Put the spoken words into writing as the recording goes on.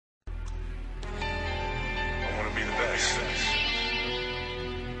best.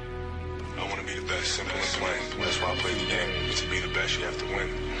 I want to be the best, simple and plain. That's why I play the game. To be the best, you have to win.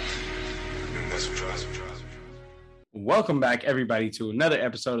 And that's what drives me. Welcome back, everybody, to another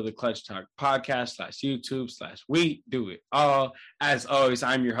episode of the Clutch Talk podcast /YouTube/We Do It All. As always,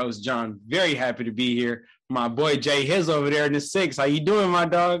 I'm your host, John. Very happy to be here. My boy Jay Hiz over there in the six. How you doing, my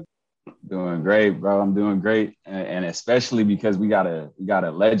dog? Doing great, bro. I'm doing great, and especially because we got a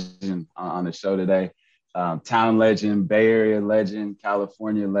legend on the show today. Town legend, Bay Area legend,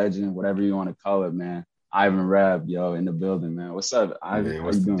 California legend, whatever you want to call it, man. Ivan Rabb, yo, in the building, man. What's up, Ivan? Man,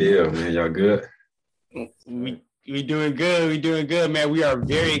 what's the deal, man? Y'all good? We doing good. We doing good, man. We are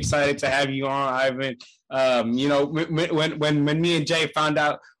very excited to have you on, Ivan. When me and Jay found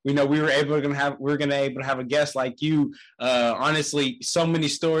out, we were gonna have a guest like you. Honestly, so many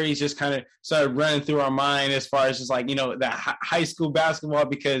stories just kind of started running through our mind as far as just like that high school basketball,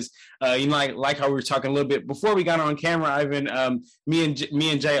 because like how we were talking a little bit before we got on camera, Ivan. Me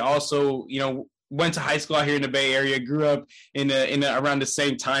and Jay also went to high school out here in the Bay Area, grew up in around the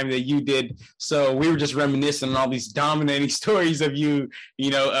same time that you did. So we were just reminiscing on all these dominating stories of you,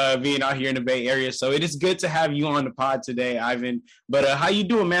 being out here in the Bay Area. So it is good to have you on the pod today, Ivan. But how you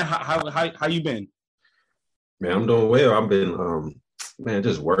doing, man? How you been? Man, I'm doing well. I've been,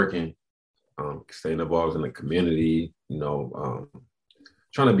 just working, staying involved in the community, trying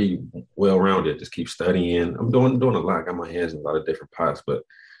to be well-rounded, just keep studying. I'm doing a lot. Got my hands in a lot of different pots, but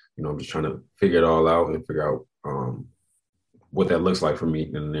I'm just trying to figure it all out and figure out what that looks like for me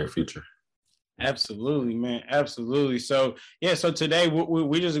in the near future. Absolutely, man. Absolutely. So today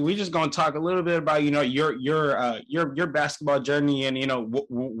we just gonna talk a little bit about your basketball journey and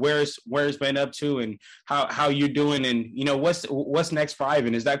where it's been up to and how you're doing and what's next for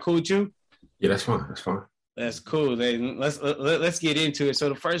Ivan. Is that cool with you? Yeah, that's fine. That's cool. Then let's get into it. So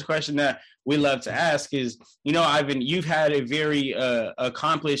the first question that we love to ask is, Ivan, you've had a very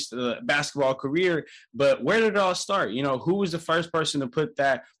accomplished basketball career, but where did it all start? Who was the first person to put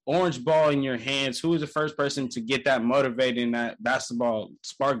that orange ball in your hands? Who was the first person to get that motivated and that basketball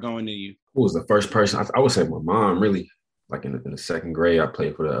spark going to you? Who was the first person? I would say my mom, really. Like in the second grade, I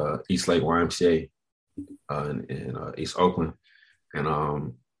played for the East Lake YMCA in East Oakland.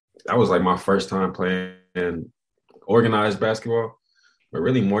 And that was like my first time playing organized basketball. But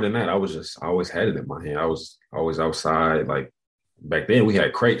really more than that, I always had it in my hand. I was always outside. Like back then we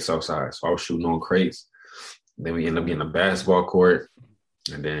had crates outside. So I was shooting on crates. Then we ended up getting a basketball court.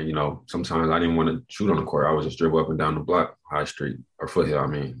 And then, sometimes I didn't want to shoot on the court. I would just dribble up and down the block, High Street or Foothill.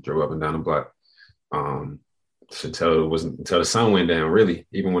 Dribble up and down the block. Until the sun went down, really.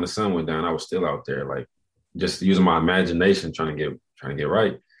 Even when the sun went down, I was still out there, like just using my imagination, trying to get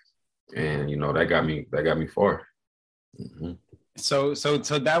right. And that got me far. Mm-hmm. So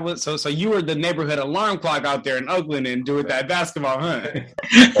you were the neighborhood alarm clock out there in Oakland and doing that basketball, huh?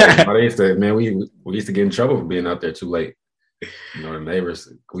 They used to, man, we used to get in trouble for being out there too late. The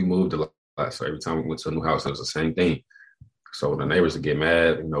neighbors, we moved a lot, so every time we went to a new house, it was the same thing. So the neighbors would get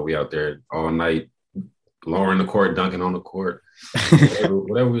mad. We out there all night, lowering the court, dunking on the court,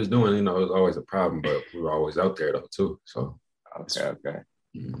 whatever we was doing. It was always a problem, but we were always out there though too. So okay.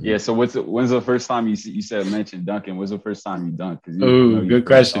 Mm-hmm. Yeah. So when's the first time you mentioned dunking? When's the first time you dunked? Good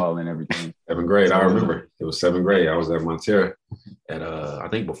question. And everything. 7th grade. I remember it was 7th grade. I was at Montera at I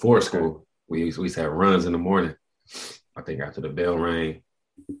think before school. We used to have runs in the morning. I think after the bell rang,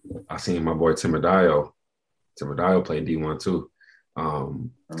 I seen my boy Timberdio. Timberdio played D1 too.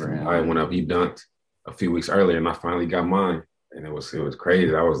 I went up. He dunked a few weeks earlier, and I finally got mine. And it was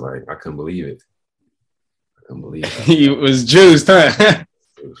crazy. I was like, I couldn't believe it. He was juiced, huh?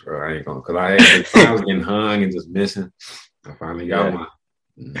 I ain't gonna, because I was getting hung and just missing. I finally got one.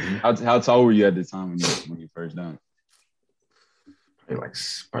 Mm-hmm. How tall were you at the time when you first dunked?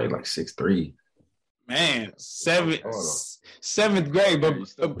 Probably like 6'3". Man, seventh grade, but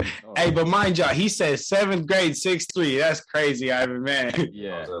mind y'all, he said 7th grade, 6'3". That's crazy, Ivan, man.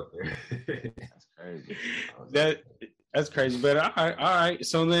 Yeah, that's crazy. That's crazy, but all right.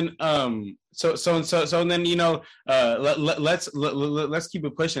 So then, let's keep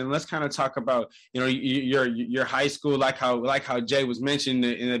it pushing. Let's kind of talk about your high school, like how Jay was mentioned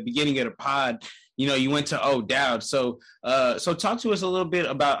in the beginning of the pod. You went to O'Dowd. So talk to us a little bit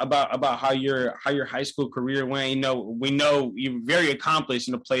about how your high school career went. We know you're very accomplished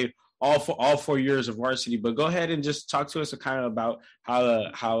and played all 4 years of varsity. But go ahead and just talk to us kind of about how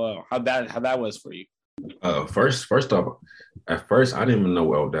that was for you. First off, at first I didn't even know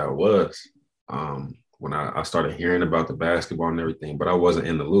what O'Dowd was. When I started hearing about the basketball and everything, but I wasn't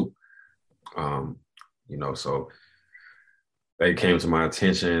in the loop. So they came to my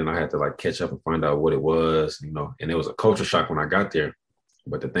attention, and I had to like catch up and find out what it was, you know. And it was a culture shock when I got there.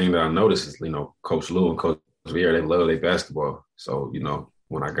 But the thing that I noticed is, you know, Coach Lou and Coach Vieira, they love their basketball. So, you know,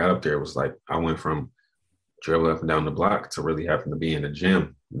 when I got up there, it was like I went from dribbling up and down the block to really having to be in the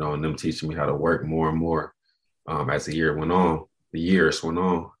gym, you know, and them teaching me how to work more and more as the years went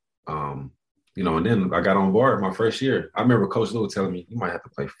on. You know, and then I got on board my first year. I remember Coach Lou telling me, you might have to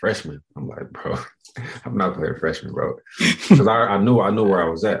play freshman. I'm like, bro, I'm not playing freshman, bro. Because I knew where I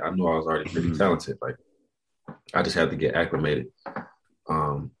was at. I knew I was already pretty talented. Like, I just had to get acclimated.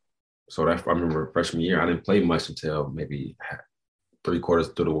 So that I remember freshman year, I didn't play much until maybe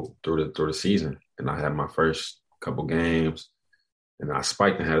 3/4 through the season. And I had my first couple games, and I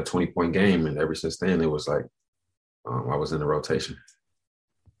spiked and had a 20-point game. And ever since then, it was like I was in the rotation.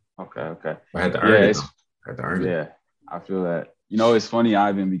 Okay. I had to earn it. I had to earn it. Yeah, I feel that. You know, it's funny,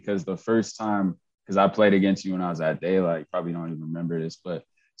 Ivan, because the first time, because I played against you when I was at Daylight, you probably don't even remember this, but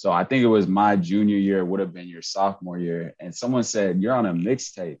so I think it was my junior year, would have been your sophomore year. And someone said, you're on a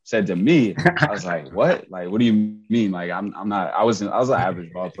mixtape, said to me. I was like, what? Like, what do you mean? Like, I'm not, I was an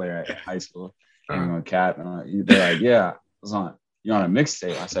average ball player at high school. And on cap. And they're like, yeah, you're on a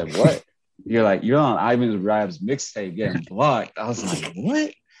mixtape. I said, what? You're on Ivan Rab's mixtape getting blocked. I was like,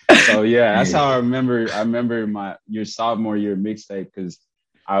 what? So yeah, that's how I remember your sophomore year mixtape, because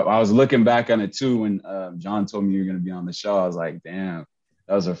I was looking back on it too when John told me you were going to be on the show. I was like, damn,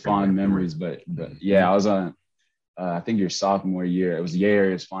 those are fond memories. But yeah, I was on I think your sophomore year. It was the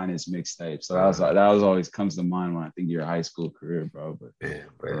Area's finest mixtape. So that was always comes to mind when I think of your high school career, bro. But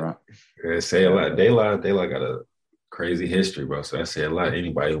say a lot. Daylight got a crazy history, bro. So I say a lot.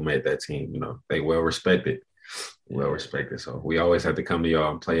 Anybody who made that team, you know, they well respected. So we always had to come to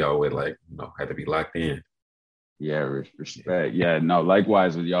y'all and play y'all with, like, you know, had to be locked in. Yeah, respect. Yeah, no,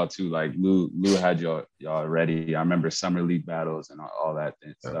 likewise with y'all too. Like Lou had y'all ready. I remember summer league battles and all that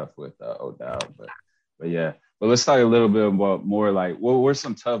stuff with Odell. But yeah. But let's talk a little bit about more like what were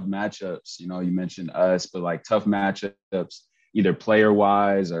some tough matchups? You know, you mentioned us, but like tough matchups, either player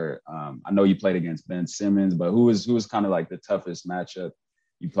wise or I know you played against Ben Simmons, but who was kind of like the toughest matchup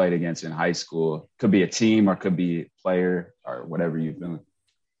you played against in high school? Could be a team or could be a player or whatever you're feeling.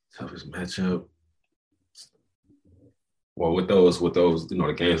 Toughest matchup. Well, with those, you know,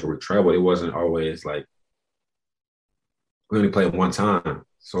 the games where we traveled, it wasn't always like we only played one time,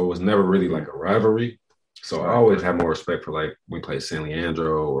 so it was never really like a rivalry. So I always had more respect for like we played San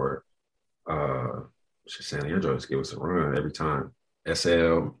Leandro or San Leandro just give us a run every time.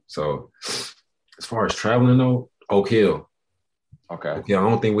 SL. So as far as traveling though, Oak Hill. Okay. I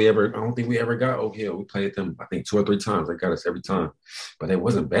don't think we ever got Oak Hill. We played them, I think 2 or 3 times. They got us every time. But they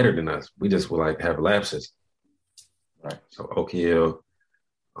wasn't better than us. We just would like have lapses. Right. So Oak Hill,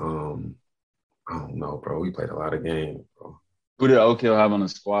 I don't know, bro. We played a lot of games, bro. Who did Oak Hill have on the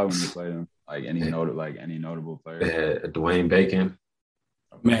squad when you played them? Like any notable players? They had Dwayne Bacon.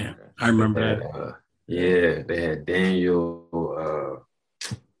 Man, I remember that. Yeah, they had Daniel.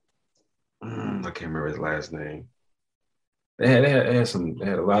 I can't remember his last name. They had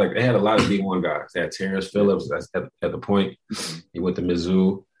a lot of D1 guys. They had Terrence Phillips that's at the point. He went to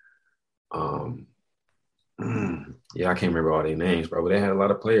Mizzou. Yeah, I can't remember all their names, bro. But they had a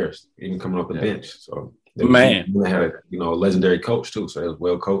lot of players even coming off the bench. So they had a legendary coach too. So it was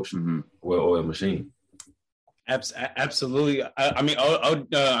well coached, well-oiled machine. Absolutely. I mean,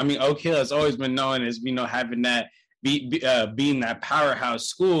 Oak Hill has always been known as, you know, having that being that powerhouse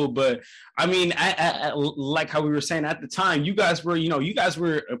school. But I mean, I like how we were saying at the time, you guys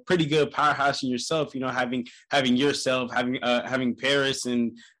were a pretty good powerhouse in yourself, you know, having Paris,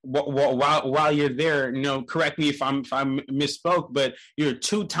 and while you're there, you know, correct me if I misspoke, but you're a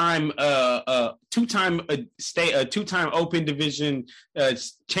two-time open division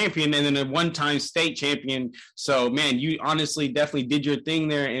champion and then a one-time state champion. So man, you honestly definitely did your thing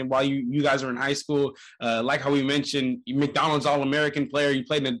there. And while you guys were in high school, like how we mentioned, McDonald's All-American player, you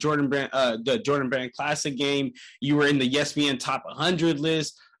played in the Jordan Brand Classic game, you were in the ESPN Top 100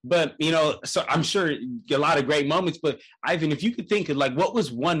 list. But, you know, so I'm sure a lot of great moments. But Ivan, if you could think of like what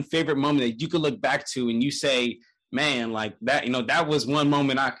was one favorite moment that you could look back to and you say, man, like that, you know, that was one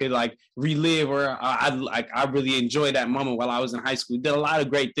moment I could like relive, or I really enjoyed that moment while I was in high school. We did a lot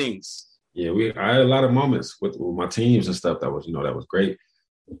of great things. Yeah, I had a lot of moments with my teams and stuff that was great.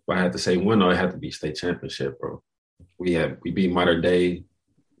 If I had to say one, though, it had to be state championship, bro. We beat Mater Dei. You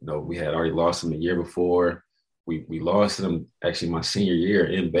know, we had already lost them the year before. We lost them actually my senior year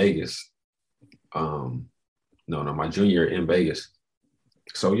in Vegas. My junior year in Vegas.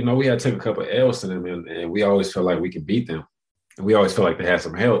 So, you know, we had to take a couple of L's to them, and we always felt like we could beat them. And we always felt like they had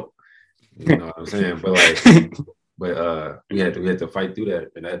some help. You know what I'm saying? but we had to fight through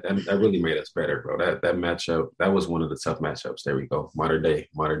that, and that really made us better, bro. That matchup, that was one of the tough matchups. There we go, modern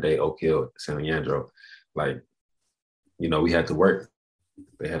day Oak Hill, San Leandro, like, we had to work.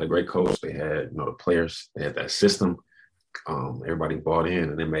 They had a great coach. They had the players. They had that system. Everybody bought in,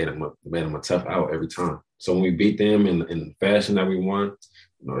 and it made them a tough out every time. So when we beat them in the fashion that we won,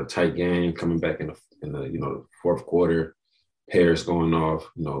 the tight game coming back in the fourth quarter. Harris going off,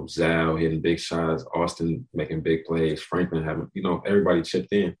 Zal hitting big shots, Austin making big plays, Franklin having, everybody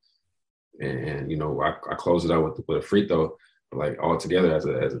chipped in. And I closed it out with a free throw, but like all together as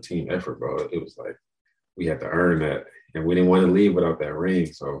a team effort, bro. It was like we had to earn that. And we didn't want to leave without that ring.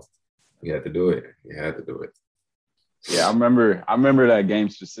 So we had to do it. We had to do it. Yeah, I remember that game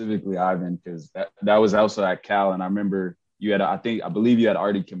specifically, Ivan, because that was also at Cal. And I remember I believe you had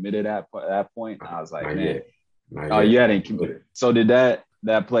already committed at that point. And I was like, man. Oh, you hadn't committed. So did that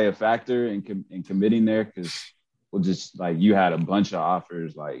play a factor in committing there? Because just like you had a bunch of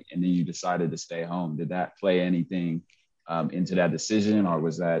offers, like, and then you decided to stay home. Did that play anything into that decision, or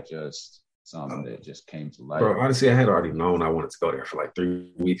was that just something that just came to light? Bro, honestly, I had already known I wanted to go there for like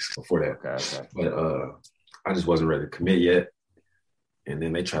 3 weeks before that. Okay. But I just wasn't ready to commit yet. And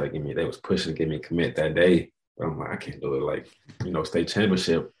then they was pushing to get me to commit that day. But I'm like, I can't do it. Like, state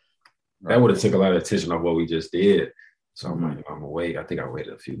championship. That would have took a lot of attention off what we just did. So I'm like, I'm gonna wait. I think I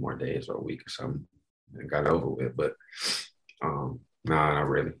waited a few more days or a week or something and got over with. But nah, not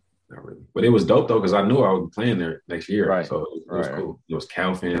really. But it was dope though, because I knew I would be playing there next year. Right. So it was cool. It was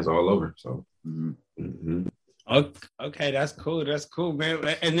Cal fans all over. So Okay, that's cool. That's cool, man.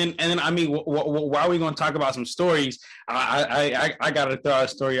 And then I mean, why are we going to talk about some stories? I got to throw a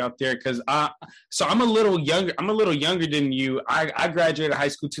story out there because I'm a little younger. I'm a little younger than you. I graduated high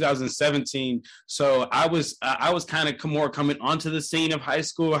school 2017, so I was kind of more coming onto the scene of high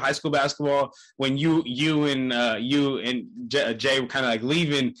school basketball when you and Jay were kind of like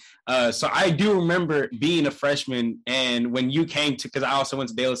leaving. So I do remember being a freshman, and when you came to, because I also went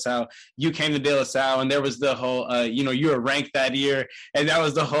to De La Salle, you came to De La Salle, and there was the whole, you were ranked that year, and that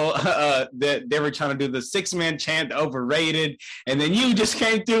was the whole, that they were trying to do the 6-man chant, overrated, and then you just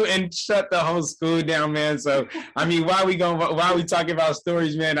came through and shut the whole school down, man. So, I mean, why are we talking about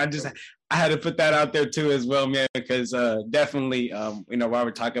stories, man? I had to put that out there too as well, man, because definitely, while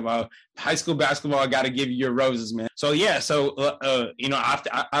we're talking about high school basketball, I got to give you your roses, man. So yeah,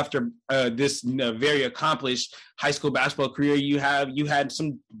 after this very accomplished high school basketball career you had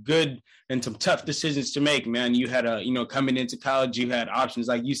some good and some tough decisions to make, man. You had coming into college, you had options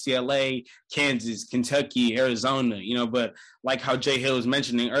like UCLA, Kansas, Kentucky, Arizona, but like how Jay Hill was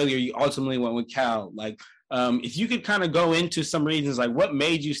mentioning earlier, you ultimately went with Cal. Like, if you could kind of go into some reasons, like what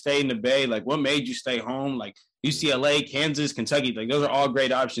made you stay in the Bay, like what made you stay home, like UCLA, Kansas, Kentucky, like those are all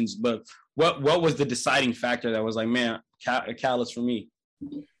great options. But what was the deciding factor that was like, man, Cal is for me?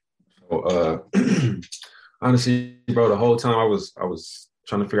 So, honestly, bro, the whole time I was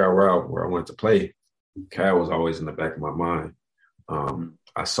trying to figure out where I wanted to play. Cal was always in the back of my mind.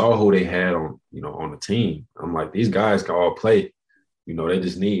 I saw who they had on the team. I'm like, these guys can all play. They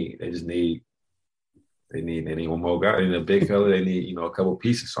need one more guy. They need a big fella. They need, a couple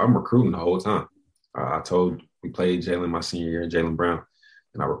pieces. So I'm recruiting the whole time. We played Jalen my senior year, Jalen Brown.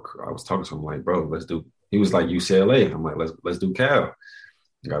 And I was talking to him like, bro, let's do, he was like UCLA. I'm like, let's do Cal.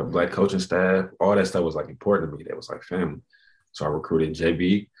 Got a black coaching staff. All that stuff was like important to me. That was like family. So I recruited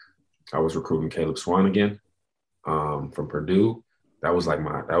JB. I was recruiting Caleb Swanigan from Purdue. That was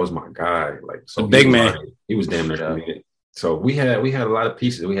my guy. Like, so big man. He was damn near committed. So we had a lot of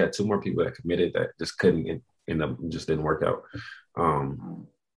pieces. We had 2 more people that committed that just couldn't end up, just didn't work out.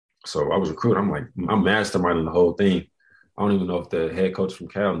 So I was recruiting. I'm like, I'm masterminding the whole thing. I don't even know if the head coach from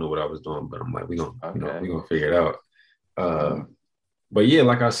Cal knew what I was doing, but I'm like, we're gonna figure it out. But yeah,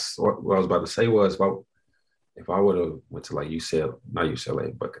 like what I was about to say was, if I would have went to like not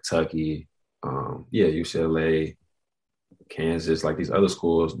UCLA, but Kentucky, UCLA, Kansas, like these other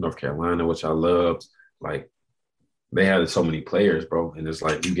schools, North Carolina, which I loved, like they had so many players, bro. And it's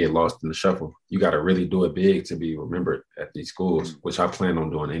like you get lost in the shuffle. You got to really do it big to be remembered at these schools, which I plan on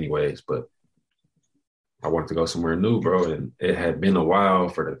doing anyways. But I wanted to go somewhere new, bro. And it had been a while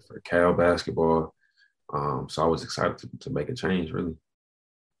for Cal basketball. So I was excited to make a change, really.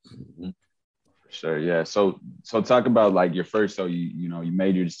 Mm-hmm. Sure, yeah. So talk about like your first. So you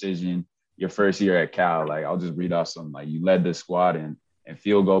made your decision your first year at Cal. Like I'll just read off some. Like you led the squad in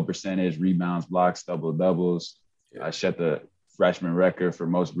field goal percentage, rebounds, blocks, double doubles. I set the freshman record for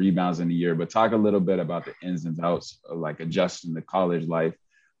most rebounds in the year. But talk a little bit about the ins and outs of like adjusting to college life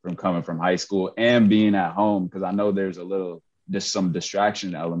from coming from high school and being at home, because I know there's just some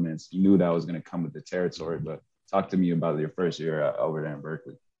distraction elements. You knew that was going to come with the territory, but talk to me about your first year over there in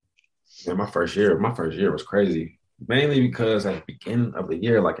Berkeley. Yeah, my first year was crazy. Mainly because at the beginning of the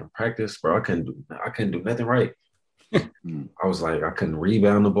year, like in practice, bro, I couldn't do nothing right. I was like, I couldn't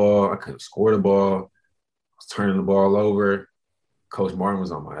rebound the ball, I couldn't score the ball, I was turning the ball over. Coach Martin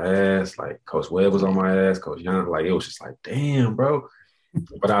was on my ass, like Coach Webb was on my ass, Coach Young, like it was just like, damn, bro.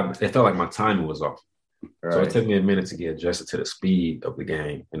 But it felt like my timing was off. Right. So it took me a minute to get adjusted to the speed of the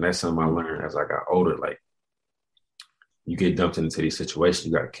game. And that's something I learned as I got older. Like, you get dumped into these situations,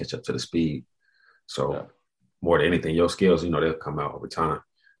 you got to catch up to the speed. So more than anything, your skills, they'll come out over time.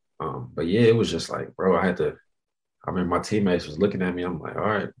 But yeah, it was just like, bro, I remember my teammates was looking at me. I'm like, all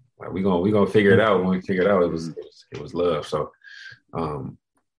right, like we gonna figure it out. When we figured it out, it was love. So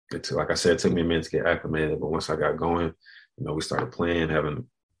like I said, it took me a minute to get acclimated. But once I got going, we started playing, having,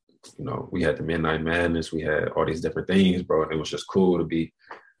 we had the Midnight Madness, we had all these different things, bro. And it was just cool to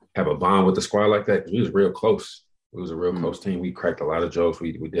have a bond with the squad like that, because we was real close. We was a real close team. We cracked a lot of jokes.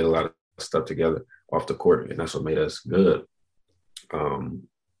 We did a lot of stuff together off the court, and that's what made us good. And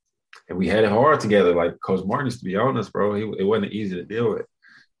we had it hard together. Like Coach Martin, to be honest, bro, it wasn't easy to deal with. It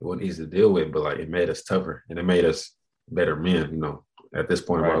wasn't easy to deal with, but like it made us tougher and it made us better men. At this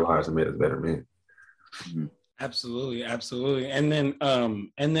point of our lives, it made us better men. Mm-hmm. Absolutely. And then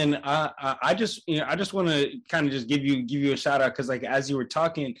I just want to kind of just give you a shout out, because like as you were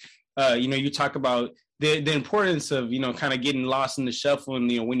talking, you talk about the importance of kind of getting lost in the shuffle, and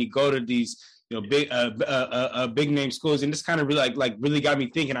when you go to these big name schools, and this kind of really like really got me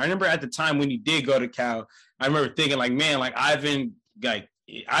thinking. I remember at the time when you did go to Cal, I remember thinking like, man, like Ivan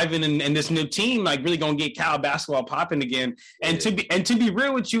and this new team like really gonna get Cal basketball popping again. And to be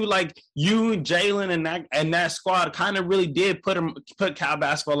real with you, like you and Jalen and that squad kind of really did put Cal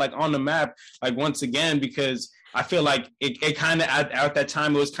basketball like on the map like once again, because I feel like it kind of at that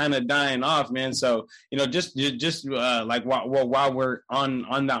time it was kind of dying off, man. So just like while we're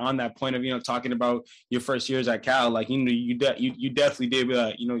on that point of talking about your first years at Cal, like you definitely did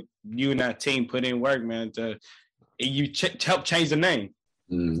you and that team put in work, man. To help change the name.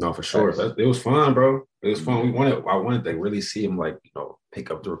 No, for sure. It was fun, bro. It was fun. I wanted to really see him like pick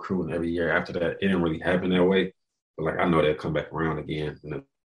up the recruiting every year. After that, it didn't really happen that way. But like I know they'll come back around again in the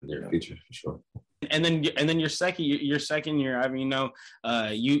near future for sure. And then your second year, I mean,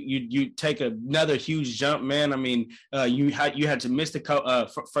 you take another huge jump, man. I mean, you had to miss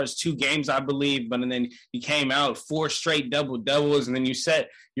the first 2 games, I believe, but then you came out 4 straight doubles, and then you set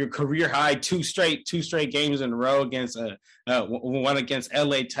your career high 2 straight games in a row against one against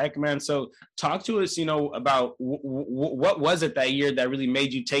LA Tech, man. So talk to us, about what was it that year that really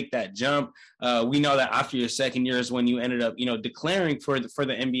made you take that jump? We know that after your second year is when you ended up, declaring for the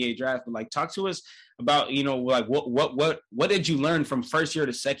NBA draft. But like, talk to us about, like what did you learn from first year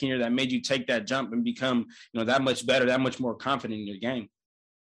to second year that made you take that jump and become, that much better, that much more confident in your game?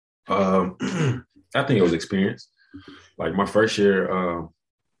 I think it was experience. Like my first year,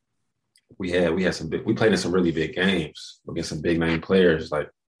 we played in some really big games against some big name players, like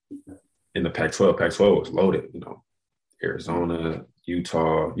in the Pac-12. Pac-12 was loaded, Arizona,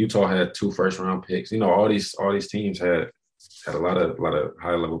 Utah had 2 first round picks. All these teams had a lot of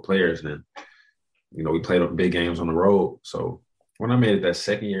high level players, and we played big games on the road. So when I made it that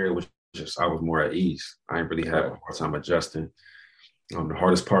second year, it was just I was more at ease. I didn't really have a hard time adjusting. The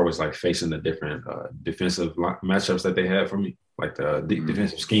hardest part was like facing the different defensive matchups that they had for me, like the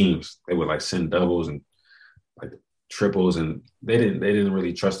defensive schemes. They would like send doubles and like triples, and they didn't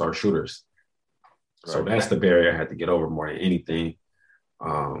really trust our shooters. Right. So that's the barrier I had to get over more than anything.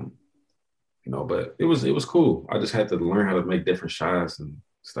 But it was cool. I just had to learn how to make different shots and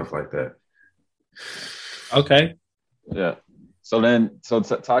stuff like that. Okay. Yeah. So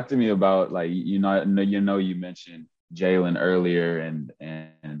talk to me about like you mentioned Jalen earlier and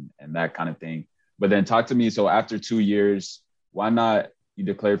that kind of thing, but then talk to me. So after 2 years, why not you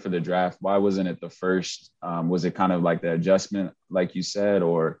declared for the draft? Why wasn't it the first? Was it kind of like the adjustment, like you said,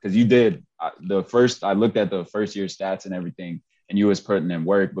 or because you did the first? I looked at the first year stats and everything, and you was putting in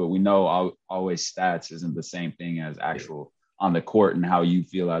work, but we know always stats isn't the same thing as actual on the court and how you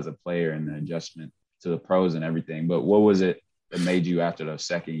feel as a player and the adjustment to the pros and everything. But what was it that made you after the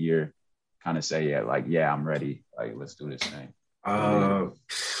second year kind of say, I'm ready. Like, let's do this thing? I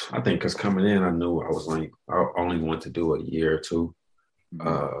think because coming in, I knew I only wanted to do a year or 2.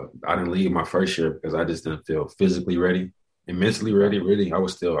 I didn't leave my first year because I just didn't feel physically ready and mentally ready. Really, I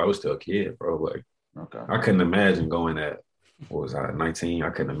was still a kid, bro. Like, I couldn't imagine going at, what was I, 19? I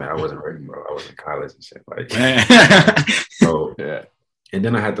couldn't imagine. I wasn't ready, bro. I was in college and shit. Like, so yeah. And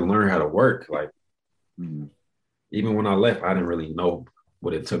then I had to learn how to work. Like, even when I left, I didn't really know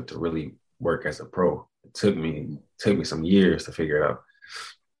what it took to really work as a pro. It took me some years to figure it out.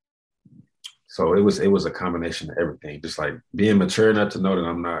 So it was a combination of everything, just like being mature enough to know that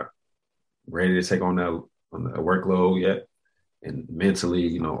I'm not ready to take on that workload yet, and mentally,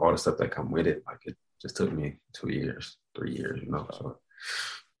 you know, all the stuff that come with it. Like it just took me 2 years, 3 years, you know. So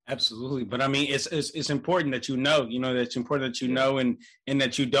absolutely, but I mean, it's important that you know, that's important that you know, and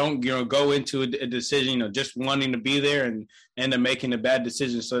that you don't, go into a decision, just wanting to be there and then making a bad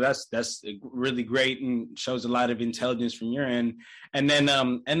decision. So that's really great and shows a lot of intelligence from your end. And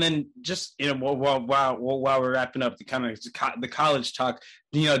then just while we're wrapping up the kind of the college talk,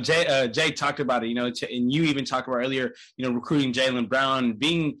 Jay talked about it, and you even talked about earlier, recruiting Jaylen Brown,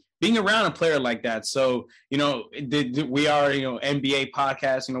 being around a player like that. So, we are, NBA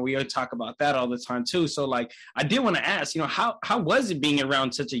podcast, we talk about that all the time too. So like, I did want to ask, how was it being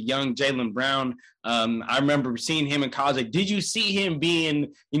around such a young Jaylen Brown? I remember seeing him in college. Like, did you see him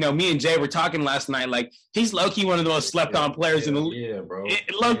being, me and Jay were talking last night, like he's low-key one of the most slept on players in the league. Yeah, bro.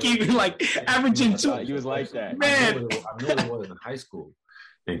 Low-key, like averaging two. He was like that. Man. I knew it was in high school.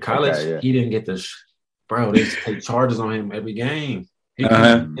 In college, he didn't get the bro, they take charges on him every game. He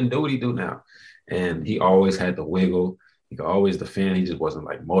can do what he do now. And he always had the wiggle. He could always defend. He just wasn't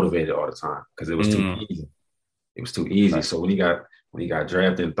like motivated all the time because it was too easy. It was too easy. Right. So when he got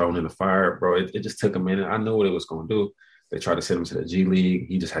drafted and thrown in the fire, bro, it just took a minute. I knew what it was going to do. They tried to send him to the G League.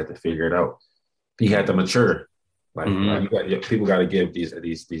 He just had to figure it out. He had to mature. Like, people got to give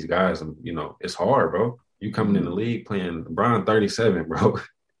these guys, it's hard, bro. You coming in the league playing LeBron 37, bro.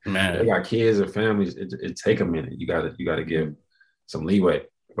 Man, they got kids and families. It take a minute. You got to give some leeway.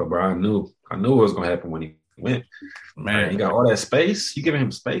 But bro, I knew what was gonna happen when he went. Man, he got all that space. You giving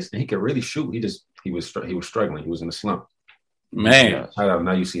him space, and he could really shoot. He was struggling. He was in a slump. Man,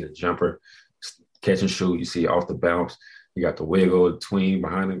 now you see the jumper, catch and shoot. You see off the bounce. You got the wiggle, the tween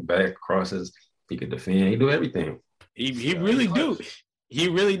behind the back crosses. He could defend. He do everything. He really do. He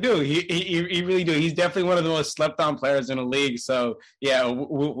really do. He really do. He's definitely one of the most slept on players in the league. So yeah,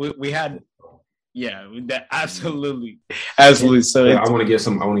 we had. Yeah, that absolutely. So yeah, I want to get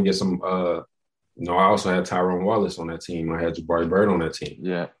some. I also had Tyrone Wallace on that team. I had Jabari Bird on that team.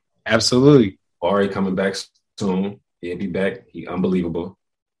 Yeah, absolutely. Ari coming back soon. He'll be back. He unbelievable.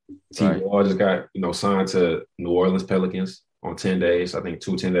 Right. T. Wall just got signed to New Orleans Pelicans on 10 days. I think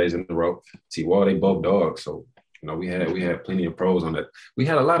 10 days in a row. T. Wall, they both dogs. So we had plenty of pros on that. We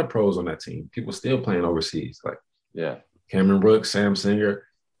had a lot of pros on that team. People still playing overseas. Like Cameron Brooks, Sam Singer,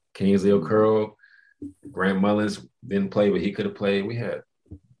 Kingsley O'Curl. Grant Mullins didn't play, but he could have played. We had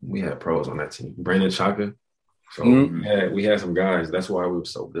pros on that team. Brandon Chaka. So we had some guys. That's why we were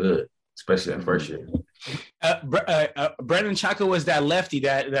so good, especially that first year. Brandon Chaka was that lefty,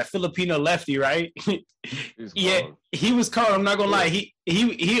 that Filipino lefty, right? Yeah, he was cold. I'm not gonna lie.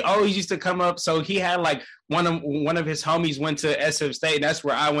 He always used to come up. So he had like one of his homies went to SF State, and that's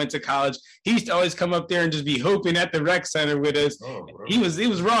where I went to college. He used to always come up there and just be hooping at the rec center with us. He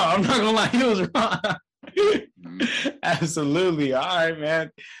was raw. I'm not gonna lie, he was raw. Absolutely. All right, man.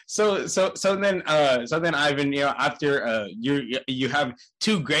 So then Ivan, after you have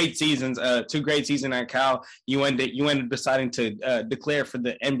two great seasons at Cal, you end up deciding to declare for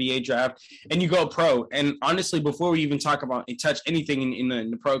the NBA draft, and you go pro. And honestly, before we even talk about and touch anything in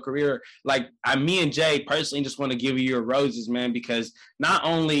the pro career, like me and Jay personally just want to give you your roses, man, because not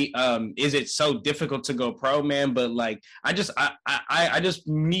only is it so difficult to go pro, man, but like I just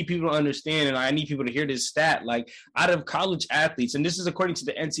need people to understand, and I need people to hear this stat. Like, out of college athletes, and this is according to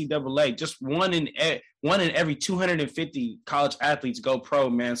the NCAA, just one in every 250 college athletes go pro,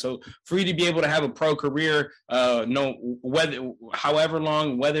 man. So for you to be able to have a pro career, however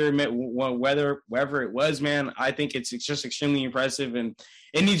long, wherever it was, man, I think it's just extremely impressive, and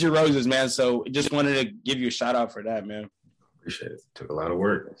it needs your roses, man. So just wanted to give you a shout out for that, man. Appreciate it. Took a lot of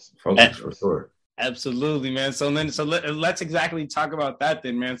work. Focus for sure. Absolutely, man. So let's exactly talk about that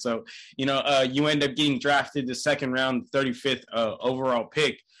then, man. So, you end up getting drafted the second round, 35th overall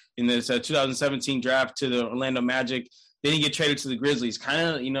pick in this 2017 draft to the Orlando Magic. Then you get traded to the Grizzlies.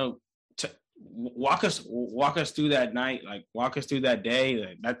 Kind of, walk us through that night, like walk us through that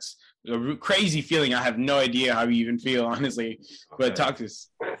day. That's a crazy feeling. I have no idea how you even feel, honestly. But talk to us.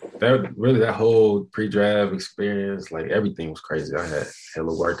 That whole pre-draft experience, like everything was crazy. I had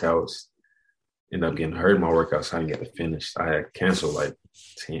hella workouts. Ended up getting hurt in my workouts, so I didn't get to finish. I had canceled like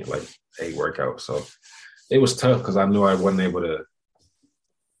 8 workouts. So it was tough because I knew I wasn't able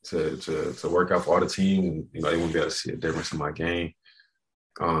to work out for all the teams, and they wouldn't be able to see a difference in my game.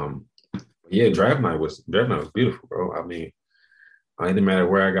 Draft night was beautiful, bro. I mean, it didn't matter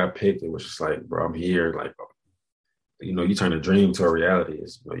where I got picked. It was just like, bro, I'm here. Like, you turn a dream to a reality.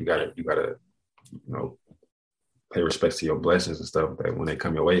 You gotta pay respects to your blessings and stuff that when they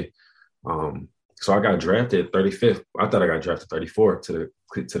come your way. So I got drafted 35th. I thought I got drafted 34th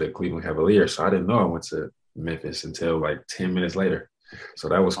to the Cleveland Cavaliers. So I didn't know I went to Memphis until like 10 minutes later. So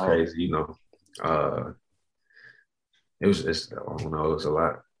that was crazy, It was just, I don't know, it was a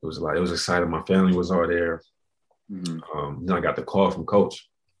lot. It was exciting. My family was all there. Mm-hmm. Then I got the call from Coach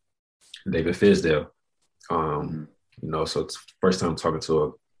David Fisdale. So it's first time talking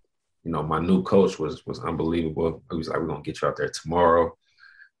to my new coach was unbelievable. He was like, "We're gonna get you out there tomorrow."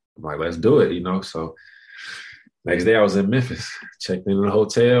 I'm like, "Let's do it," So next day I was in Memphis, checked in the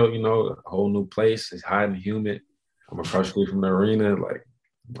hotel, a whole new place. It's hot and humid. I'm across the street from the arena. Like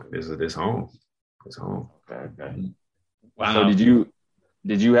this home. It's home. Okay. Wow. So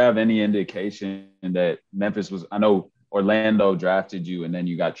did you have any indication that Memphis was? I know Orlando drafted you, and then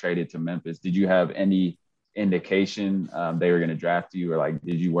you got traded to Memphis. Did you have any indication they were going to draft you, or like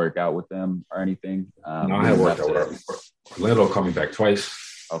did you work out with them or anything? No, I had worked out with them. Orlando called me back twice.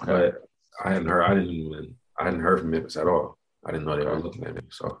 Okay. But I hadn't heard from Memphis at all. I didn't know they were looking at me.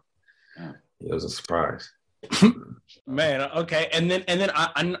 So it was a surprise. Man, okay. And then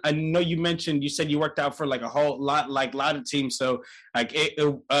I know you said you worked out for like a whole lot of teams. So like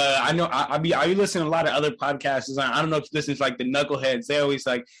I know I be listening to a lot of other podcasts. I don't know if you listen to like the Knuckleheads. They always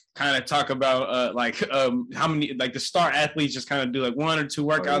like kind of talk about how many like the star athletes just kind of do like one or two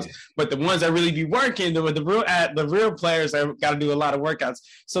workouts, but the ones that really be working, the real players that got to do a lot of workouts.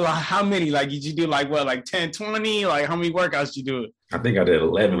 So how many like did you do like 10, 20? Like how many workouts did you do? I think I did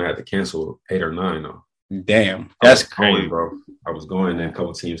 11. I had to cancel 8 or 9 though. Damn, that's crazy, bro. I was going, and a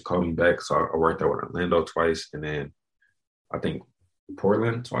couple teams called me back, so I worked out with Orlando twice, and then I think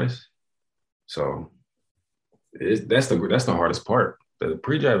Portland twice. So that's the hardest part. The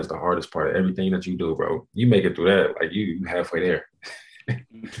pre-draft is the hardest part of everything that you do, bro. You make it through that, like you halfway there.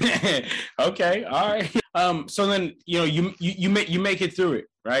 Okay, all right. So then you make it through it,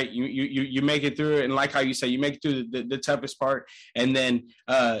 right? You make it through it, and like how you say, you make it through the toughest part, and then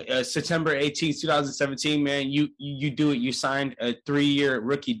September 18th, 2017, man, you do it. You signed a 3-year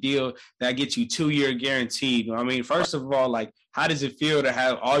rookie deal that gets you 2-year guaranteed. I mean, first of all, like, how does it feel to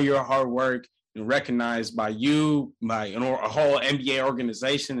have all your hard work recognized by you, by a whole NBA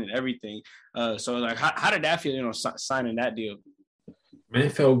organization and everything? So like, how did that feel? Signing that deal. Man,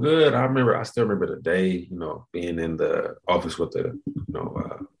 it felt good. I still remember the day, being in the office with the,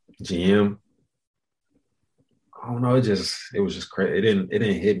 GM. I don't know. It was just crazy. It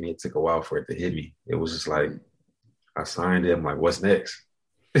didn't hit me. It took a while for it to hit me. It was just like, I signed it. I'm like, what's next?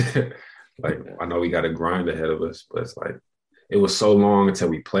 Like, I know we got a grind ahead of us, but it's like, it was so long until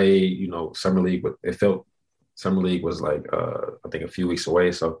we played, Summer League, but it felt Summer League was like, I think a few weeks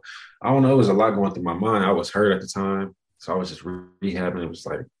away. So I don't know. It was a lot going through my mind. I was hurt at the time. So I was just rehabbing. It was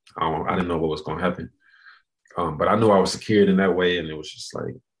like, I didn't know what was going to happen. But I knew I was secured in that way. And it was just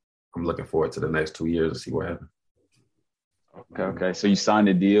like, I'm looking forward to the next 2 years to see what happens. Okay. So you signed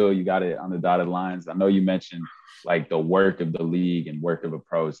a deal. You got it on the dotted lines. I know you mentioned like the work of the league and work of a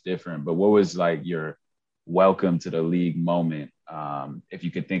pro is different. But what was like your welcome to the league moment? If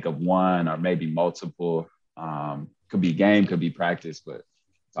you could think of one or maybe multiple, could be game, could be practice, but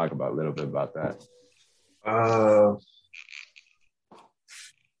talk about a little bit about that.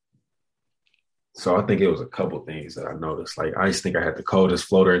 So I think it was a couple things that I noticed. Like, I just think I had the coldest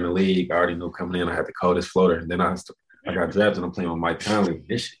floater in the league. I already knew coming in I had the coldest floater. And then I got drafted. I'm playing with Mike Conley.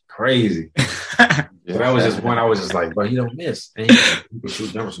 This shit crazy. So that was just one. I was just like, bro, he don't miss. And he can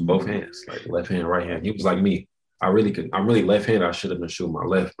shoot jumpers from both hands, like left hand, right hand. He was like me. I'm really left-handed. I should have been shooting my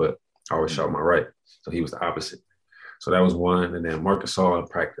left, but I always shot my right. So he was the opposite. So that was one. And then Marc Gasol in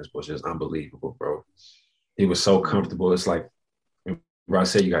practice was just unbelievable, bro. He was so comfortable. It's like, where I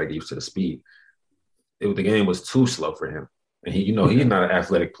said you got to get used to the speed. The game was too slow for him. And he's not an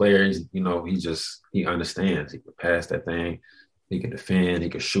athletic player. He understands. He can pass that thing. He can defend. He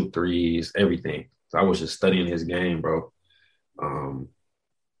can shoot threes, everything. So I was just studying his game, bro. And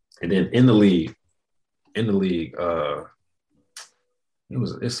then in the league, it's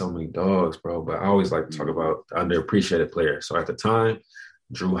so many dogs, bro. But I always like to talk about the underappreciated players. So at the time,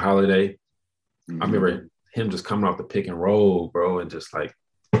 Drew Holiday, I remember him just coming off the pick and roll, bro, and just like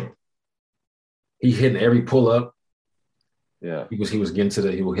he hitting every pull up. Yeah. He was getting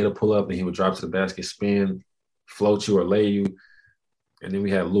he would hit a pull up and he would drop to the basket, spin, float you or lay you. And then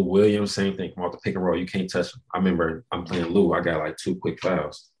we had Lou Williams, same thing, come off the pick and roll. You can't touch him. I remember I'm playing Lou. I got like 2 quick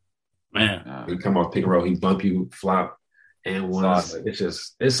fouls. Man. He come off pick and roll, he bump you, flop, and one. Awesome.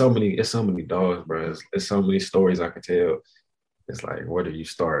 It's so many dogs, bro. It's so many stories I could tell. It's like, where do you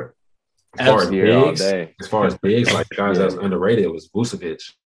start? As far as bigs, like guys that's underrated, it was Vucevic.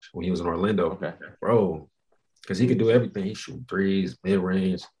 when he was in Orlando. Okay. Bro, because he could do everything. He shoot threes,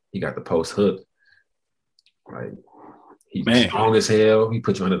 mid-range. He got the post hook. Like, he's strong as hell. He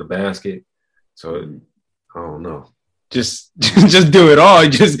put you under the basket. So, I don't know. Just do it all.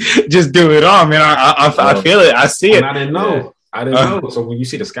 Just do it all, man. I feel it. I see it. I didn't know. So when you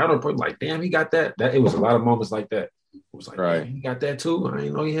see the scouting report, like, damn, he got that. It was a lot of moments like that. It was like, right, he got that too. I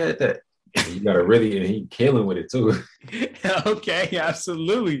didn't know he had that. And you got to really, and he killing with it too. Okay,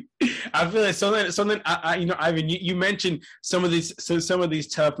 absolutely. I feel like so then Ivan, you mentioned some of these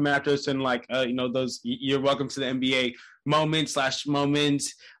tough matchups and like those you're welcome to the NBA moments.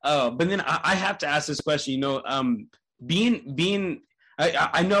 But then I have to ask this question. Being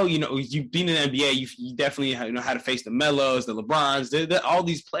I know you've been in the NBA. You definitely know how to face the Melos, the LeBrons, all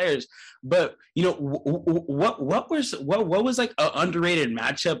these players. But what was like an underrated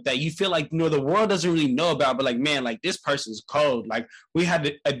matchup that you feel like the world doesn't really know about, but like, man, like this person's cold. Like we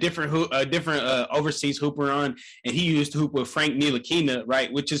had a different overseas hooper on, and he used to hoop with Frank Ntilikina,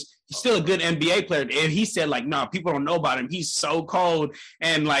 right? Which is still a good NBA player. And he said like, no, people don't know about him. He's so cold,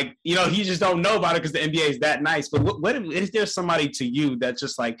 and like he just don't know about it because the NBA is that nice. But what is there somebody to you that's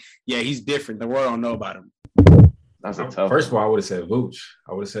just like, yeah, he's different. The world don't know about him. That's a tough. First of all, I would have said Vooch.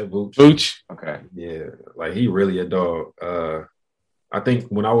 Vooch. Okay. Yeah, like he really a dog. I think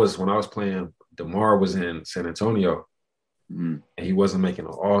when I was playing, DeMar was in San Antonio, and he wasn't making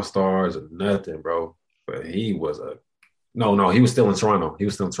no All-Stars or nothing, bro. But he was no, he was still in Toronto.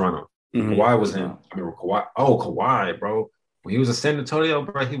 Mm-hmm. Kawhi was in. I remember Kawhi. Oh, Kawhi, bro. When he was in San Antonio,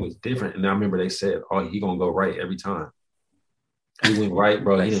 bro, he was different. And I remember they said, "Oh, he gonna go right every time." He went right,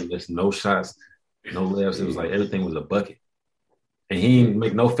 bro. He didn't miss no shots. No layups. It was like everything was a bucket. And he didn't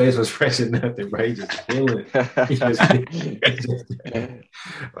make no facial expression, nothing, bro. He just feeling it.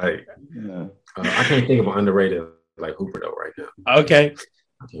 Like, I can't think of an underrated like Hooper though right now. Okay.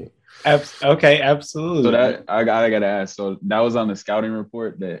 Okay, absolutely. So that I gotta ask. So that was on the scouting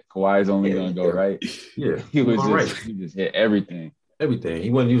report that Kawhi is only gonna go right. Yeah, he just hit everything. Everything. He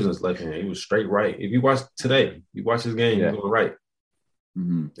wasn't using his left hand. He was straight right. If you watch today, you watch his game, he's going right.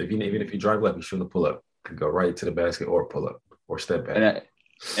 Mm-hmm. Even if you drive left, you shouldn't pull up. You could go right to the basket or pull up or step back.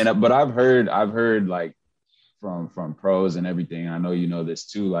 But I've heard like from pros and everything. I know you know this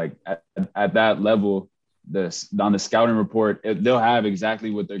too. Like at that level, on the scouting report, they'll have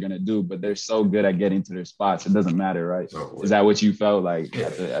exactly what they're gonna do, but they're so good at getting to their spots, it doesn't matter, right? Is that what you felt like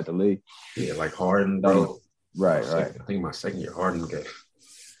at the league? Yeah, like Harden, bro. Right. I think my second year, Harden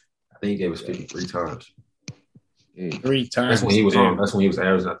he gave us 53 times. 3 times. That's when he was on. That's when he was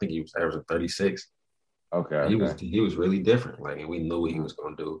averaging. I think he was averaging 36. Okay. He was really different. Like, and we knew what he was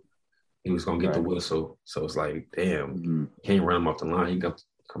gonna do. He was gonna get the whistle. So it's like, damn, can't run him off the line. He gonna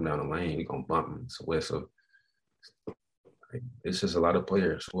come down the lane. He gonna bump him. It's a whistle. Like, it's just a lot of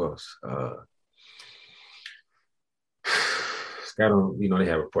players. Who else? Scott, they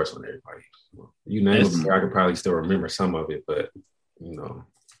have reports on everybody. You name it, I could probably still remember some of it, but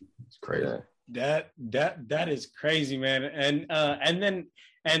it's crazy. That is crazy, man. And I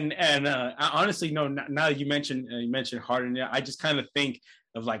honestly, now that you mentioned Harden, I just kind of think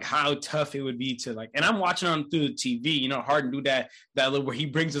of like how tough it would be to like, and I'm watching on through the TV, Harden do that little where he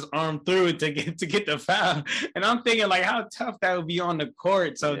brings his arm through it to get the foul, and I'm thinking like how tough that would be on the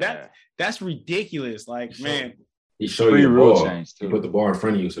court. So that's ridiculous. Like, man, he showed you the ball. He put the ball in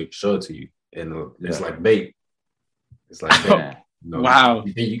front of you so he can show it to you, and it's like bait. It's like bait. Wow.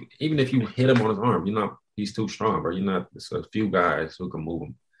 Even if you hit him on his arm, he's too strong, bro. It's a few guys who can move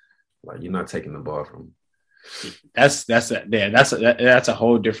him. Like, you're not taking the ball from him. That's a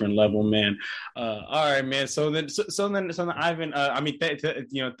whole different level, man. All right, man. So then Ivan,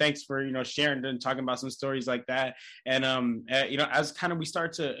 thanks for sharing and talking about some stories like that. And as kind of we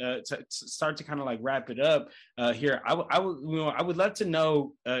start to kind of like wrap it up here, I would love to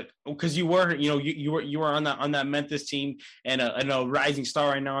know because you were on that Memphis team, and a rising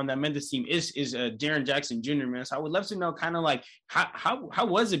star right now on that Memphis team is Jaren Jackson Jr., man. So I would love to know kind of like how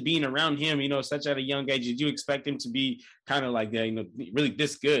was it being around him, such at a young age? Did you expect him to be kind of like really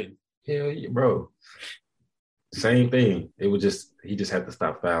this good? Yeah, bro. Same thing. It was he just had to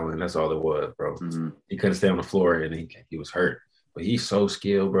stop fouling. That's all it was, bro. Mm-hmm. He couldn't stay on the floor, and he was hurt. But he's so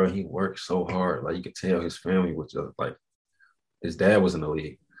skilled, bro. He worked so hard. Like, you could tell his family was just like, his dad was in the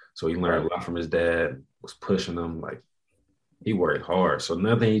league, so he learned a lot from his dad. Was pushing him. Like, he worked hard. So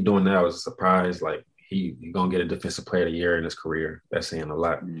nothing he's doing now is a surprise. Like, he gonna get a defensive player of the year in his career. That's saying a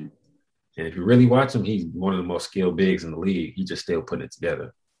lot. Mm-hmm. And if you really watch him, he's one of the most skilled bigs in the league. He just still putting it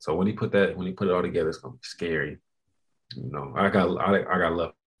together. So when he put it all together, it's gonna be scary. I got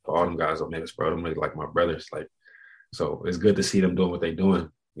love for all them guys on Memphis, bro. Them really like my brothers. Like, so it's good to see them doing what they're doing.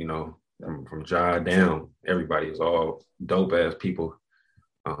 you know, from Ja down, everybody is all dope ass people.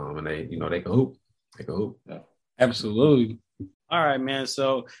 And they, you know, they can hoop. They can hoop. Yeah. Absolutely. All right, man.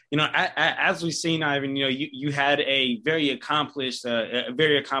 So, you know, as we've seen, Ivan, you know, you had a very accomplished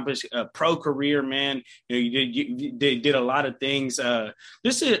pro career, man. You know, you did a lot of things.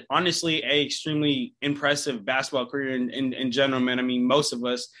 This is honestly a extremely impressive basketball career in general, man. I mean, most of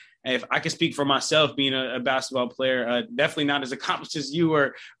us, if I can speak for myself, being a basketball player, definitely not as accomplished as you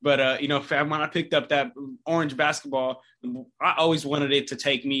were, but you know, when I picked up that orange basketball, I always wanted it to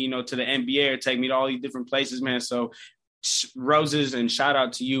take me, you know, to the NBA or take me to all these different places, man. So roses and shout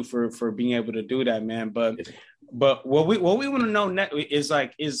out to you for being able to do that, man. But what we want to know next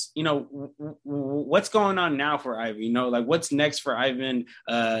is you know, what's going on now for Ivan? You know, like what's next for Ivan?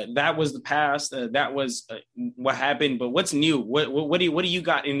 That was the past. That was what happened. But what's new? What do you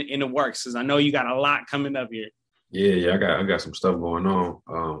got in the works? Because I know you got a lot coming up here. Yeah, I got some stuff going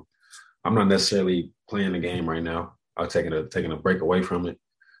on. I'm not necessarily playing the game right now. I'm taking a break away from it.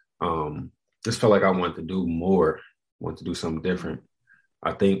 Just felt like I wanted to do more. Want to do something different.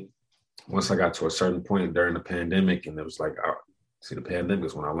 I think once I got to a certain point during the pandemic, and it was like, the pandemic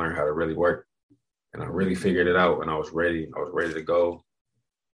is when I learned how to really work, and I really figured it out, and I was ready to go.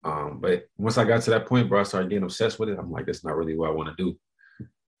 But once I got to that point, bro, I started getting obsessed with it. I'm like, that's not really what I want to do.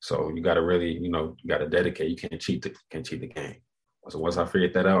 So you got to really, you know, you got to dedicate. You can't cheat the game. So once I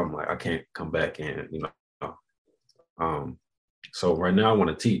figured that out, I'm like, I can't come back and, you know. So right now I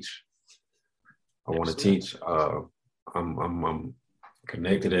want to teach. I want to teach. I'm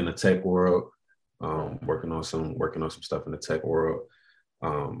connected in the tech world, working on some stuff in the tech world.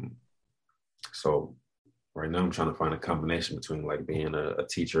 So right now I'm trying to find a combination between like being a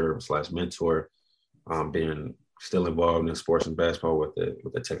teacher / mentor, being still involved in sports and basketball with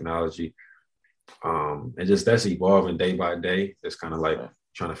the technology. And just that's evolving day by day. It's kind of like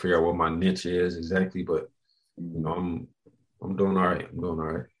trying to figure out what my niche is exactly, but you know, I'm doing all right.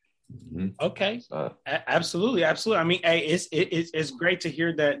 Mm-hmm. Okay, absolutely. I mean, hey, it's great to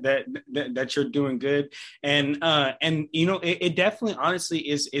hear that you're doing good, and you know, it definitely, honestly,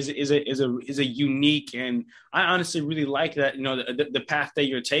 is a unique, and I honestly really like that. You know, the path that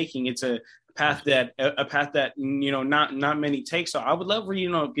you're taking. It's a path that you know not many take. So I would love for you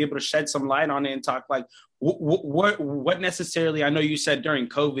to be able to shed some light on it and talk like what necessarily. I know you said during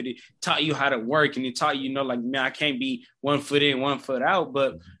COVID it taught you how to work and it taught you, like, man, I can't be 1 foot in, 1 foot out.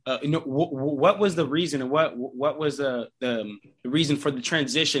 But you know, what was the reason, and what was the reason for the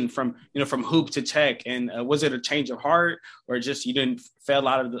transition from from hoop to tech? And was it a change of heart, or just you didn't fell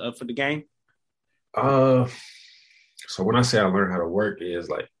out of for the game? So when I say I learned how to work, is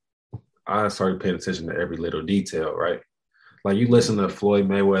like I started paying attention to every little detail, right? Like you listen to Floyd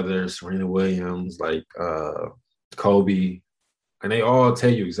Mayweather, Serena Williams, like Kobe, and they all tell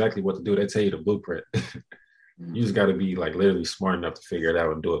you exactly what to do. They tell you the blueprint. You just got to be like literally smart enough to figure it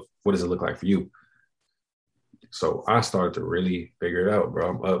out and do it. What does it look like for you? So I started to really figure it out, bro.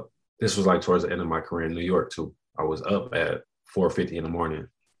 I'm up. This was like towards the end of my career in New York too. I was up at 4:50 in the morning.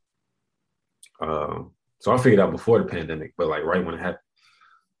 So I figured out before the pandemic, but like right when it happened,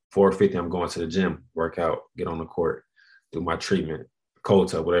 4:50, I'm going to the gym, work out, get on the court, do my treatment, cold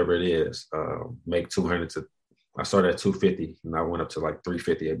tub, whatever it is, make 200 to, I started at 250 and I went up to like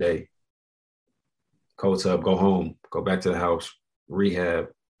 350 a day. Cold tub, go home, go back to the house, rehab.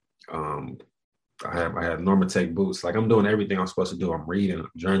 I have Normatec boots. Like I'm doing everything I'm supposed to do. I'm reading,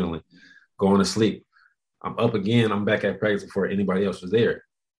 I'm journaling, going to sleep. I'm up again. I'm back at practice before anybody else was there.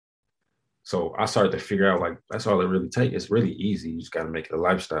 So I started to figure out, like, that's all it really takes. It's really easy. You just got to make it a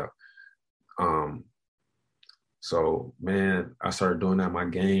lifestyle. So, man, I started doing that in my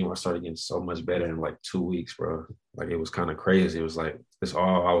game. I started getting so much better in like 2 weeks, bro. Like, it was kind of crazy. It was like, this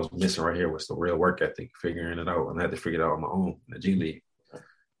all I was missing right here was the real work ethic, figuring it out. And I had to figure it out on my own in the G League.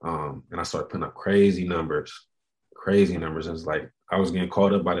 And I started putting up crazy numbers. And it's like, I was getting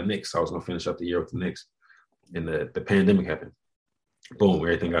called up by the Knicks. I was going to finish up the year with the Knicks. And the pandemic happened. Boom,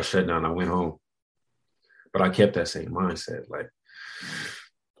 everything got shut down. I went home. But I kept that same mindset, like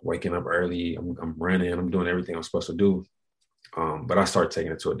waking up early, I'm running, I'm doing everything I'm supposed to do. But I started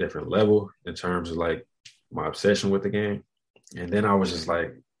taking it to a different level in terms of like my obsession with the game. And then I was just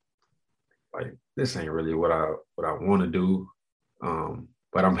like this ain't really what I want to do.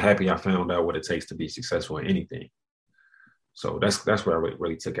 But I'm happy I found out what it takes to be successful in anything. So that's what I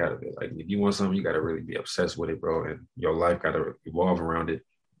really took out of it. Like, if you want something, you got to really be obsessed with it, bro. And your life got to evolve around it.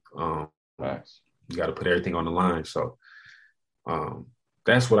 Nice. You got to put everything on the line. So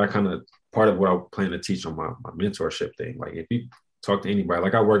that's what part of what I plan to teach on my mentorship thing. Like, if you talk to anybody,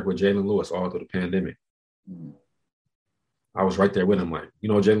 like I worked with Jalen Lewis all through the pandemic. I was right there with him. Like, you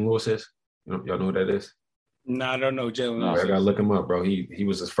know what Jalen Lewis is? Y'all know what that is? No, I don't know Jalen No. Lewis. I gotta look him up, bro. He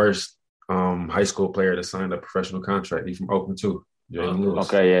was his first high school player to sign a professional contract. He's from Oakland too. Jalen Lewis.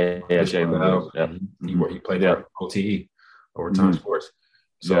 Okay, yeah, Jalen Lewis. Yep. He played for OTE, Overtime Sports.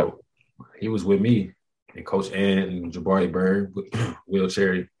 So he was with me and Coach Ant and Jabari Bird, Will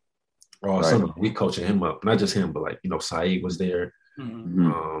Cherry, all summer. We coaching him up. Not just him, but like, Saeed was there.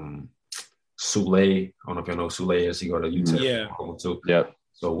 Sule, I don't know if you know who Sule is. He go to UTEP too. Yep.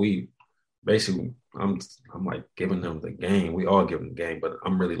 So we basically, I'm like giving them the game. We all give them the game, but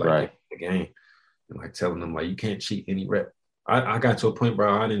I'm really like giving the game and like telling them like you can't cheat any rep. I got to a point,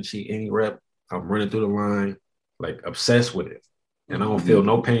 bro. I didn't cheat any rep. I'm running through the line, like obsessed with it, and I don't feel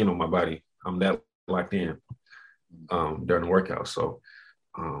no pain on my body. I'm that locked in during the workout. So,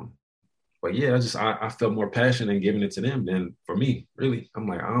 but yeah, I felt more passion in giving it to them than for me. Really, I'm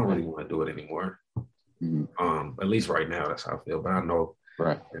like I don't really want to do it anymore. At least right now, that's how I feel. But I know.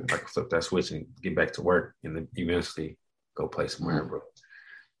 Right. And I can flip that switch and get back to work and then eventually go play somewhere, bro.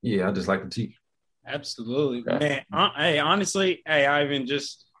 Yeah, I just like to teach. Absolutely. Man. Hey, honestly, Ivan,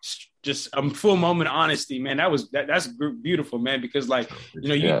 just full moment of honesty, man. That's beautiful, man, because like,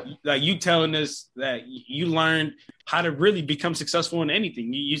 you telling us that you learned how to really become successful in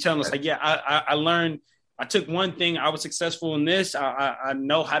anything. You telling us like, I learned, I took one thing, I was successful in this, I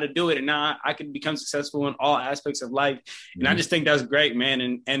know how to do it, and now I can become successful in all aspects of life. And I just think that's great,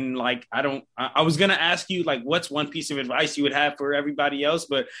 man. And like, I was going to ask you, like, what's one piece of advice you would have for everybody else?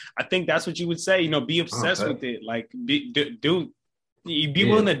 But I think that's what you would say, be obsessed with it. Like, be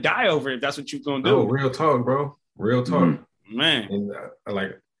willing to die over it if that's what you're going to do. Oh, real talk, bro. Real talk. Man.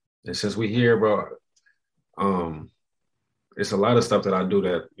 And and since we here, bro, it's a lot of stuff that I do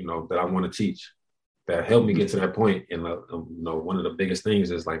that, that I want to teach. That helped me get to that point. And, one of the biggest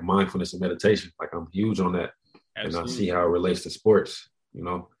things is like mindfulness and meditation. Like I'm huge on that. Absolutely. And I see how it relates to sports,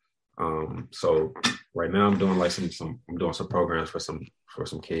 So right now I'm doing like I'm doing some programs for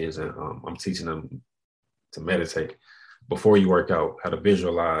some kids, and I'm teaching them to meditate before you work out, how to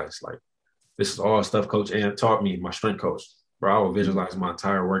visualize. Like this is all stuff Coach Ant taught me, my strength coach. Bro, I would visualize my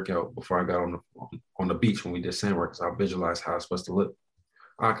entire workout before I got on the beach when we did sand work. So I visualized how it's supposed to look.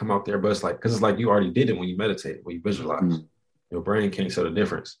 I come out there, but it's like, because it's like you already did it when you meditate, when you visualize. Your brain can't tell the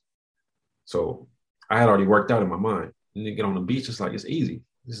difference. So I had already worked out in my mind. And then get on the beach, it's like, it's easy.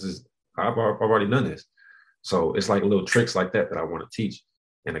 I've already done this. So it's like little tricks like that I want to teach.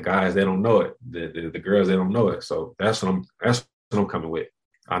 And the guys, they don't know it. The girls, they don't know it. So that's what I'm coming with.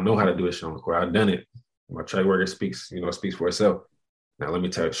 I know how to do this shit on the court. I've done it. My track record speaks for itself. Now let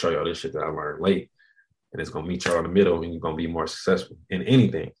me show y'all this shit that I learned late. And it's going to meet y'all in the middle, and you're going to be more successful in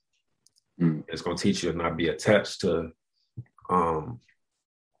anything. It's going to teach you to not be attached to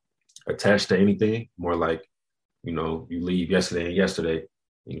anything. More like, you leave yesterday, and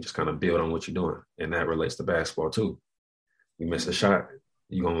you just kind of build on what you're doing. And that relates to basketball too. You miss a shot,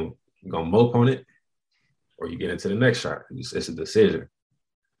 you're going to mope on it, or you get into the next shot. It's a decision.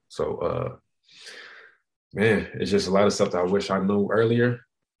 So, man, it's just a lot of stuff that I wish I knew earlier.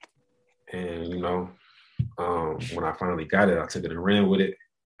 And, when I finally got it, I took it and ran with it.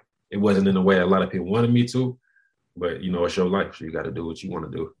 It wasn't in the way a lot of people wanted me to, but it's your life, so you got to do what you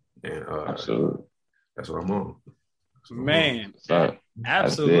want to do. And absolutely, that's what I'm on. Man,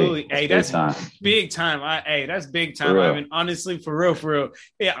 absolutely. Hey, that's big time. That's big time. I mean, honestly, for real.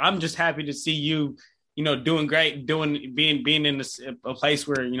 Yeah, I'm just happy to see you. Doing great, being in a place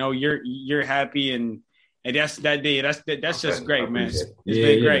where you're happy and. And that's just great, man. It's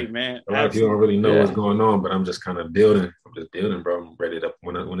been great, man. A lot of people don't really know what's going on, but I'm just kind of building. I'm just building, bro. I'm ready to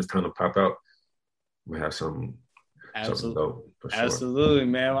when it's time to pop out. We have something dope for sure. Absolutely,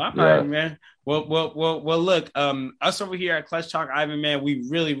 man. Well, all right, man. Well, look, us over here at Clutch Talk, Ivan, man, we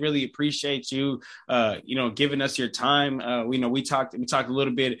really, really appreciate you, giving us your time. We talked a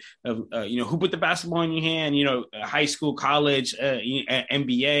little bit of, who put the basketball in your hand, high school, college,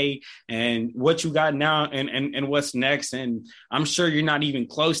 NBA, and what you got now and what's next. And I'm sure you're not even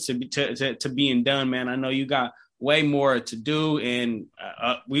close to being done, man. I know you got way more to do, and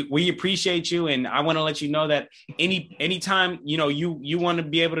we appreciate you. And I want to let you know that anytime you want to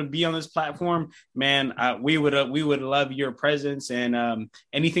be able to be on this platform, man, we would love your presence. And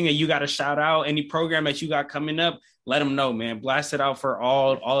anything that you got to shout out, any program that you got coming up, let them know, man. Blast it out for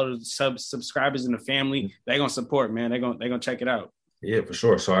all of the subscribers in the family. They're gonna support, man. They're gonna check it out. Yeah, for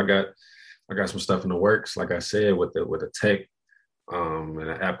sure. So I got some stuff in the works, like I said, with the tech and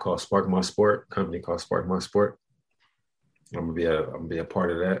an app called Spark My Sport, company called Spark My Sport. I'm gonna be a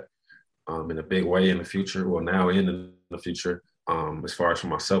part of that in a big way in the future. Well, now in the future. As far as for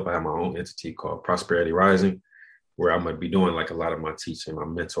myself, I have my own entity called Prosperity Rising. where I'm gonna be doing like a lot of my teaching, my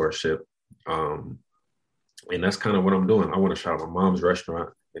mentorship. And that's kind of what I'm doing. I want to shout out my mom's restaurant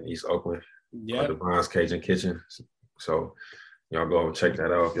in East Oakland, Divine's Cajun Kitchen. So y'all go and check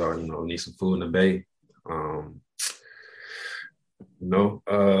that out if y'all, need some food in the Bay.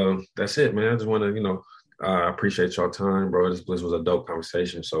 That's it, man. I just want to, I appreciate y'all time, bro. This was a dope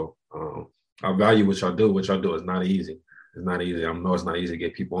conversation. So I value what y'all do. What y'all do is not easy. It's not easy. I know it's not easy to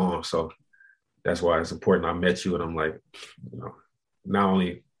get people on. So that's why it's important. I met you and I'm like, not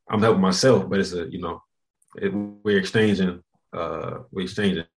only I'm helping myself, but it's we're exchanging.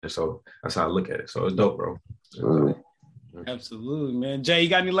 So that's how I look at it. So it's dope, bro. Absolutely, man. Jay, you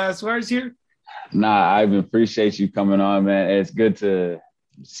got any last words here? Nah, I appreciate you coming on, man. It's good to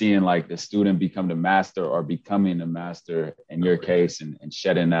seeing like the student become the master or becoming the master in your case and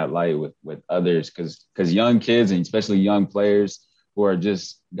shedding that light with others. Because young kids and especially young players who are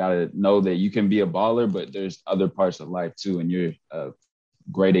just got to know that you can be a baller, but there's other parts of life too. And you're a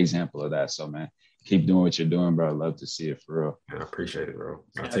great example of that. So, man, keep doing what you're doing, bro. I love to see it for real. Yeah, I appreciate it, bro.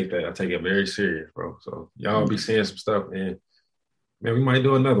 I take it very serious, bro. So y'all be seeing some stuff, and man, we might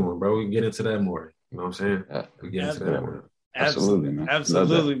do another one, bro. We can get into that more. You know what I'm saying? Yeah. We get into that more. Absolutely, man.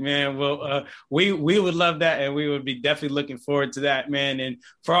 Absolutely, man. Well, we would love that, and we would be definitely looking forward to that, man. And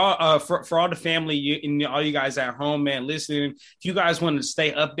for all the family and all you guys at home, man, listening, if you guys want to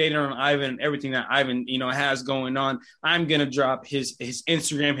stay updated on Ivan and everything that Ivan has going on, I'm gonna drop his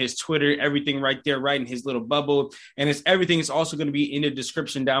Instagram, his Twitter, everything right there, right in his little bubble, and everything is also going to be in the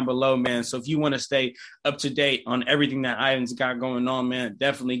description down below, man. So if you want to stay up to date on everything that Ivan's got going on, man,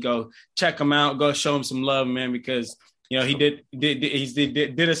 definitely go check him out, go show him some love, man, because he did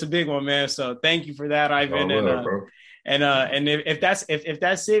us a big one, man. So thank you for that, Ivan. And if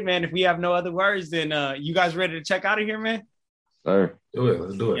that's it, man, if we have no other words, then you guys ready to check out of here, man? Sir. Do it.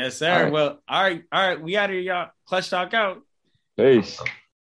 Let's do it. Yes, sir. All right. Well, all right. We out of here, y'all. Clutch Talk out. Peace.